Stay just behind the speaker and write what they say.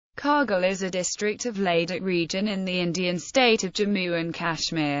Kargil is a district of Ladakh region in the Indian state of Jammu and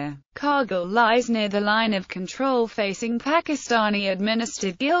Kashmir. Kargil lies near the line of control facing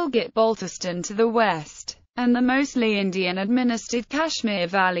Pakistani-administered Gilgit-Baltistan to the west, and the mostly Indian-administered Kashmir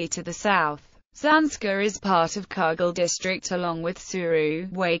Valley to the south. Zanskar is part of Kargil district along with Suru,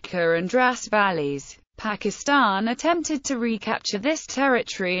 Wakar and Dras valleys. Pakistan attempted to recapture this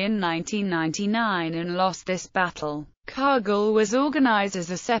territory in 1999 and lost this battle. Kargil was organized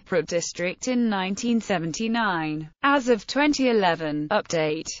as a separate district in 1979. As of 2011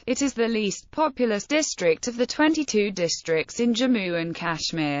 update, it is the least populous district of the 22 districts in Jammu and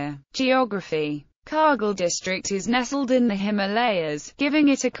Kashmir. Geography: Kargil district is nestled in the Himalayas, giving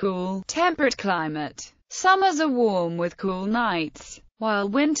it a cool, temperate climate. Summers are warm with cool nights, while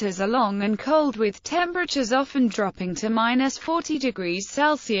winters are long and cold with temperatures often dropping to -40 degrees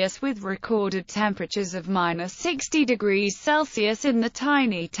Celsius with recorded temperatures of -60 degrees Celsius in the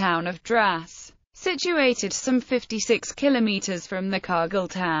tiny town of Dras, situated some 56 kilometers from the Kargil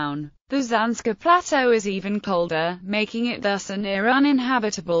town. The Zanskar Plateau is even colder, making it thus a near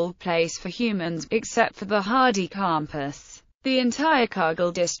uninhabitable place for humans, except for the hardy campus. The entire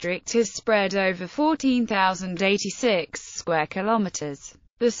Kargil district is spread over 14,086 square kilometers.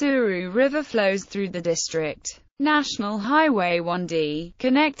 The Suru River flows through the district. National Highway 1D,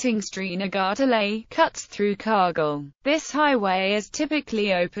 connecting Srinagar to Leh, cuts through Kargil. This highway is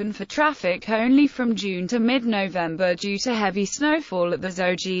typically open for traffic only from June to mid-November due to heavy snowfall at the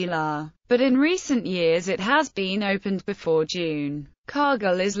Zojila, but in recent years it has been opened before June.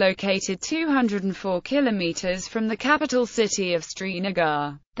 Kargil is located 204 kilometers from the capital city of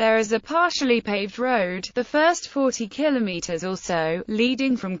Srinagar. There is a partially paved road, the first 40 kilometers or so,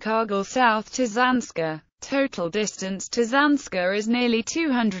 leading from Kargil south to Zanskar. Total distance to Zanskar is nearly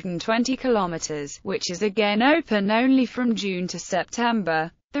 220 kilometers, which is again open only from June to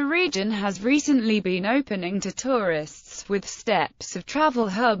September. The region has recently been opening to tourists, with steps of travel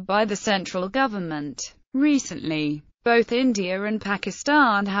hub by the central government. Recently, both India and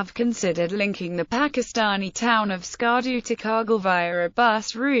Pakistan have considered linking the Pakistani town of Skardu to Kargil via a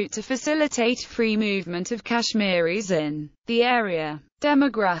bus route to facilitate free movement of Kashmiris in the area.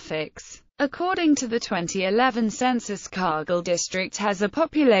 Demographics: according to the 2011 census, Kargil district has a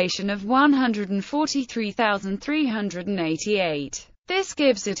population of 143,388. This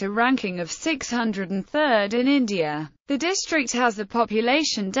gives it a ranking of 603rd in India. The district has a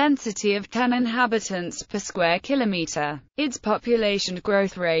population density of 10 inhabitants per square kilometer. Its population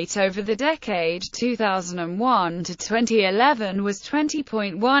growth rate over the decade 2001 to 2011 was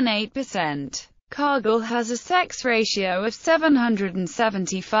 20.18%. Kargil has a sex ratio of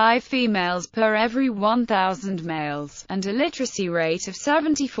 775 females per every 1,000 males, and a literacy rate of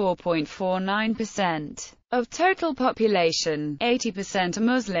 74.49%. Of total population, 80% are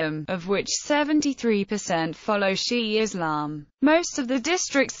Muslim, of which 73% follow Shia Islam. Most of the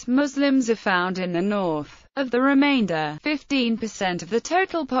district's Muslims are found in the north. Of the remainder, 15% of the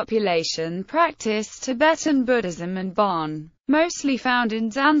total population practice Tibetan Buddhism and Bon, mostly found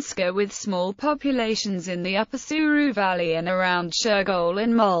in Zanskar, with small populations in the upper Suru Valley and around Shergol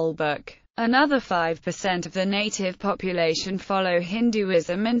and Mulbuk. Another 5% of the native population follow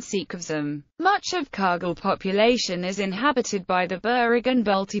Hinduism and Sikhism. Much of Kargil population is inhabited by the Burag and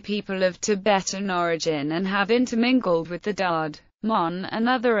Balti people of Tibetan origin and have intermingled with the Dad, Mon, and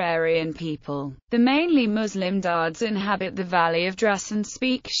other Aryan people. The mainly Muslim Dads inhabit the valley of Dras and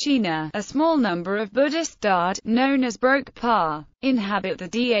speak Shina. A small number of Buddhist Dad, known as Brokpa, inhabit the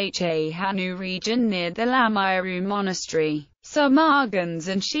Dha Hanu region near the Lamiru monastery. Some Argans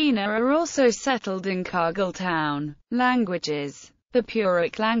and Shina are also settled in Kargil town. Languages: the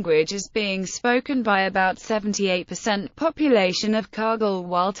Puric language is being spoken by about 78% population of Kargil,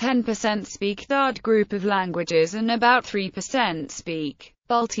 while 10% speak Dad group of languages and about 3% speak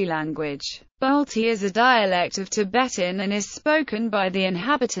Balti language. Balti is a dialect of Tibetan and is spoken by the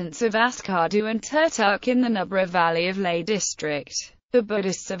inhabitants of Askardu and Turtuk in the Nubra Valley of Leh district. The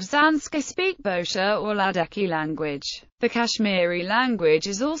Buddhists of Zanskar speak Bosha or Ladakhi language. The Kashmiri language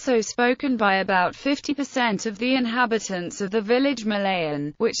is also spoken by about 50% of the inhabitants of the village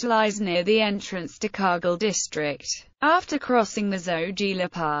Malayan, which lies near the entrance to Kargil district, after crossing the Zojila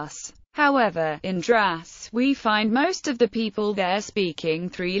Pass. However, in Dras, we find most of the people there speaking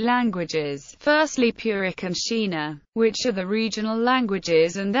three languages. Firstly Puric and Shina, which are the regional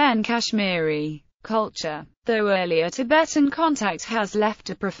languages, and then Kashmiri. Culture: though earlier Tibetan contact has left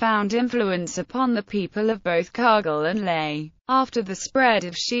a profound influence upon the people of both Kargil and Leh, After the spread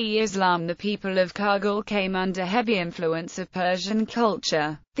of Shia Islam, the people of Kargil came under heavy influence of Persian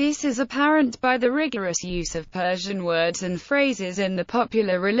culture. This is apparent by the rigorous use of Persian words and phrases in the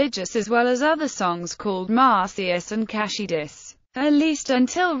popular religious as well as other songs called Marsias and Kashidis. At least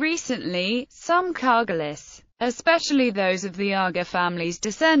until recently, some Kargilis, especially those of the Aga family's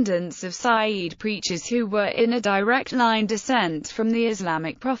descendants of Sayyid preachers who were in a direct line descent from the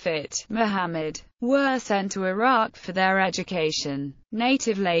Islamic prophet, Muhammad, were sent to Iraq for their education.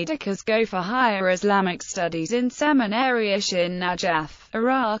 Native Ladikas go for higher Islamic studies in seminariash in Najaf,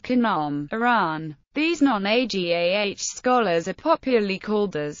 Iraq and Iran. These non-Agah scholars are popularly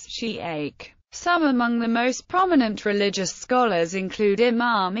called as Shi'akh. Some among the most prominent religious scholars include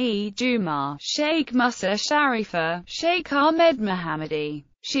Imam-e Jumah, Sheikh Musa Sharifa, Sheikh Ahmed Mohammadi,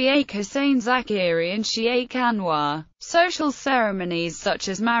 Sheikh Hussein Zakiri and Sheikh Anwar. Social ceremonies such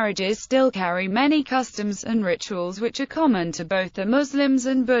as marriages still carry many customs and rituals which are common to both the Muslims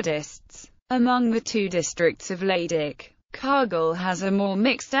and Buddhists. Among the two districts of Ladakh, Kargil has a more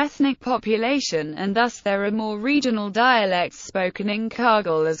mixed ethnic population, and thus there are more regional dialects spoken in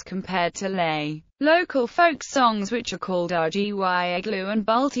Kargil as compared to Leh. Local folk songs which are called Rgyaglu and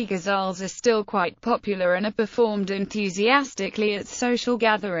Balti ghazals are still quite popular and are performed enthusiastically at social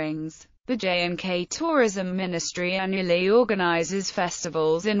gatherings. The J&K Tourism Ministry annually organizes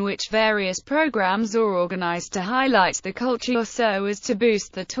festivals in which various programs are organized to highlight the culture so as to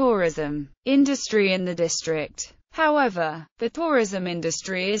boost the tourism industry in the district. However, the tourism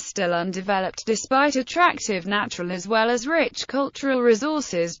industry is still undeveloped despite attractive natural as well as rich cultural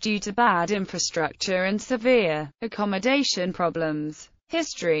resources due to bad infrastructure and severe accommodation problems.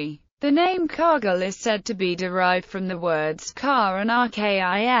 History. The name Kargil is said to be derived from the words Kar and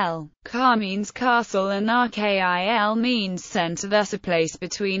Rkil. Kar means castle and Rkil means center, thus a place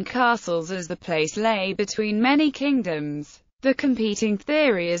between castles, as the place lay between many kingdoms. The competing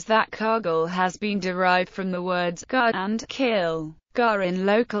theory is that Kargil has been derived from the words gar and kil. Gar in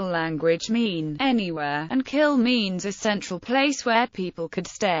local language mean anywhere, and kil means a central place where people could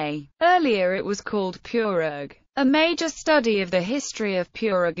stay. Earlier it was called Purug. A major study of the history of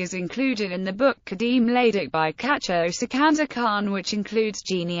Purug is included in the book Qadim Ladakh by Kacho Sikandar Khan, which includes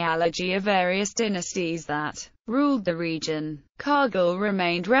genealogy of various dynasties that ruled the region. Kargil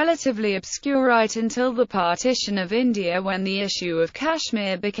remained relatively obscure right until the partition of India, when the issue of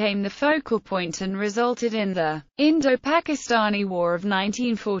Kashmir became the focal point and resulted in the Indo-Pakistani War of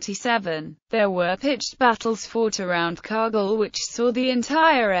 1947. There were pitched battles fought around Kargil which saw the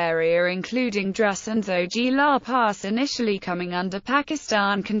entire area including Dras and Zojila Pass initially coming under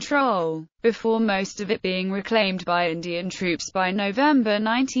Pakistan control, before most of it being reclaimed by Indian troops by November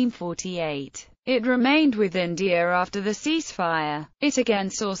 1948. It remained with India after the ceasefire. It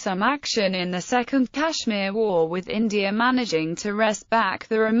again saw some action in the Second Kashmir War, with India managing to wrest back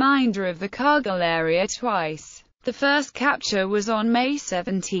the remainder of the Kargil area twice. The first capture was on May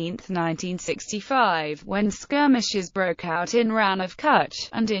 17, 1965, when skirmishes broke out in Rann of Kutch,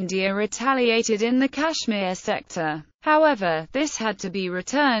 and India retaliated in the Kashmir sector. However, this had to be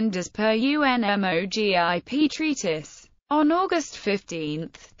returned as per UNMOGIP treatise. On August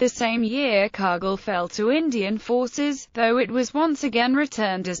 15, the same year, Kargil fell to Indian forces, though it was once again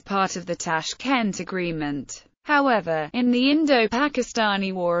returned as part of the Tashkent Agreement. However, in the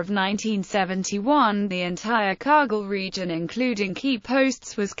Indo-Pakistani War of 1971, the entire Kargil region, including key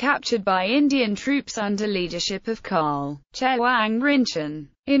posts, was captured by Indian troops under leadership of Karl Chewang Rinchen.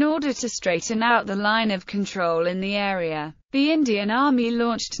 In order to straighten out the line of control in the area, the Indian Army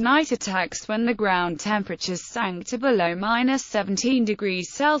launched night attacks when the ground temperatures sank to below -17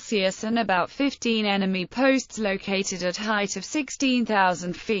 degrees Celsius, and about 15 enemy posts located at height of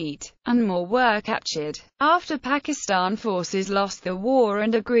 16,000 feet, and more were captured. After Pakistan forces lost the war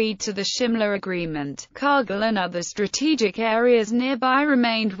and agreed to the Shimla Agreement, Kargil and other strategic areas nearby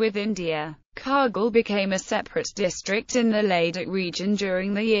remained with India. Kargil became a separate district in the Ladakh region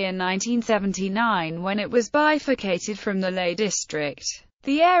during the year 1979 when it was bifurcated from the Leh district.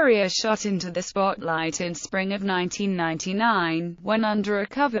 The area shot into the spotlight in spring of 1999, when under a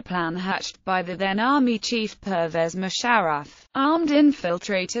cover plan hatched by the then Army Chief Pervez Musharraf, armed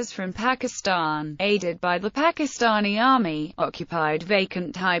infiltrators from Pakistan, aided by the Pakistani Army, occupied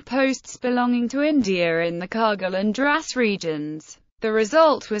vacant high posts belonging to India in the Kargil and Dras regions. The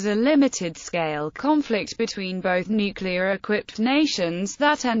result was a limited-scale conflict between both nuclear-equipped nations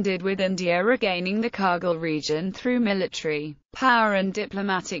that ended with India regaining the Kargil region through military power and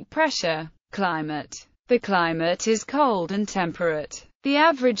diplomatic pressure. Climate. The climate is cold and temperate. The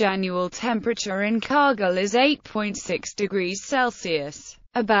average annual temperature in Kargil is 8.6 degrees Celsius.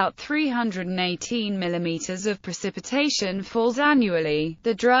 About 318 millimeters of precipitation falls annually.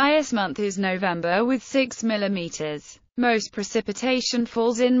 The driest month is November with 6 millimeters. Most precipitation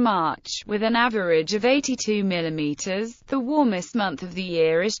falls in March, with an average of 82 millimeters. The warmest month of the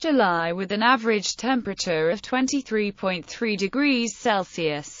year is July with an average temperature of 23.3 degrees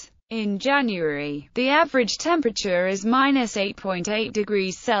Celsius. In January, the average temperature is -8.8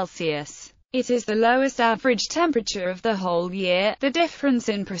 degrees Celsius. It is the lowest average temperature of the whole year. The difference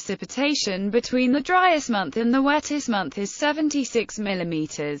in precipitation between the driest month and the wettest month is 76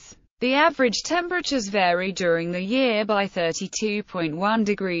 millimeters. The average temperatures vary during the year by 32.1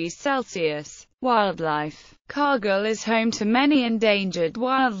 degrees Celsius. Wildlife. Kargil is home to many endangered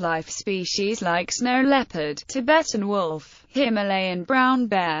wildlife species like snow leopard, Tibetan wolf, Himalayan brown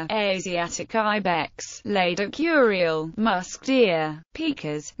bear, Asiatic ibex, Ladakh ural, musk deer,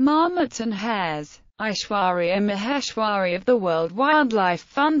 pikas, marmots and hares. Aishwarya Maheshwari of the World Wildlife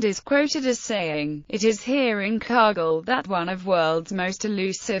Fund is quoted as saying, "It is here in Kargil that one of world's most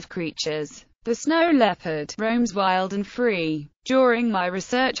elusive creatures, the snow leopard, roams wild and free." During my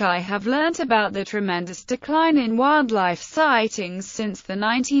research I have learnt about the tremendous decline in wildlife sightings since the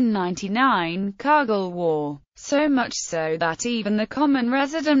 1999 Kargil War. So much so that even the common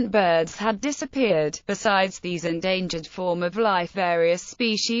resident birds had disappeared. Besides these endangered form of life, various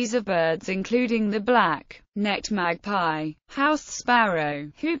species of birds including the black-necked magpie, house sparrow,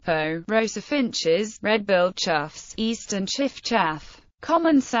 hoopoe, rosa finches, red-billed choughs, eastern chiffchaff,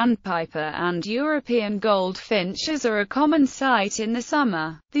 common sandpiper and European goldfinches are a common sight in the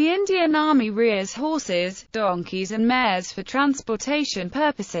summer. The Indian Army rears horses, donkeys and mares for transportation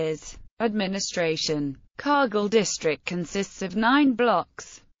purposes. Administration. Kargil district consists of 9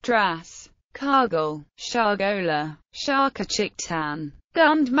 blocks: Dras, Kargil, Shargola, Sharkachiktan,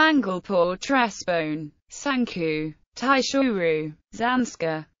 Gund Mangalpur, Tresbone, Sanku, Taishuru,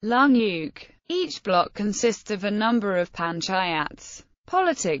 Zanskar, Lunguk. Each block consists of a number of panchayats.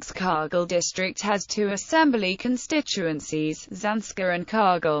 Politics. Kargil district has 2 assembly constituencies, Zanskar and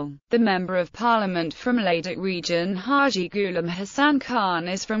Kargil. The Member of Parliament from Ladakh region Haji Ghulam Hassan Khan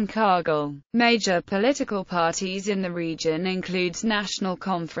is from Kargil. Major political parties in the region includes National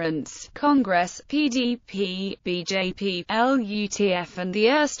Conference, Congress, PDP, BJP, LUTF and the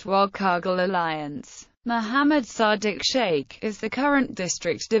erstwhile Kargil Alliance. Muhammad Sadiq Sheikh is the current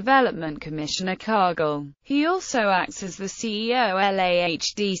District Development Commissioner Kargil. He also acts as the CEO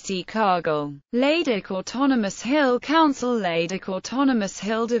LAHDC Kargil. Ladakh Autonomous Hill Council. Ladakh Autonomous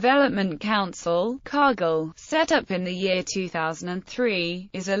Hill Development Council, Kargil, set up in the year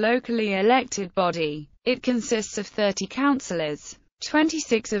 2003, is a locally elected body. It consists of 30 councillors,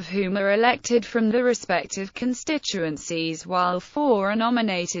 26 of whom are elected from the respective constituencies, while 4 are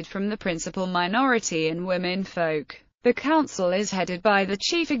nominated from the principal minority and women folk. The council is headed by the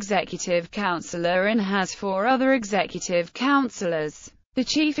chief executive councillor and has 4 other executive councillors. The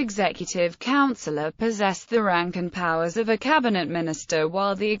chief executive councillor possesses the rank and powers of a cabinet minister,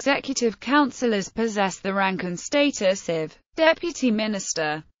 while the executive councillors possess the rank and status of deputy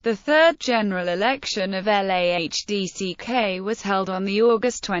minister. The third general election of LAHDCK was held on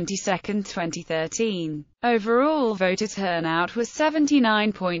August 22, 2013. Overall voter turnout was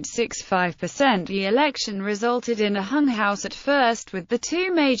 79.65%. The election resulted in a hung house at first with the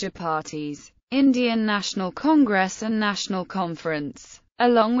 2 major parties, Indian National Congress and National Conference,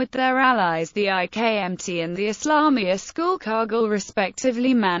 along with their allies the IKMT and the Islamia School Kargil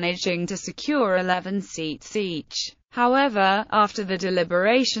respectively, managing to secure 11 seats each. However, after the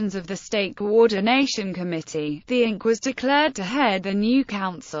deliberations of the State Coordination Committee, the INC was declared to head the new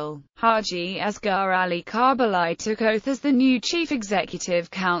council. Haji Asghar Ali Karbali took oath as the new Chief Executive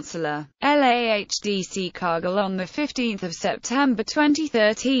Councillor, LAHDC Kargil on 15 September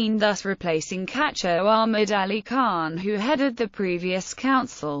 2013, thus replacing Kacho Ahmed Ali Khan, who headed the previous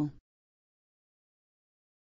council.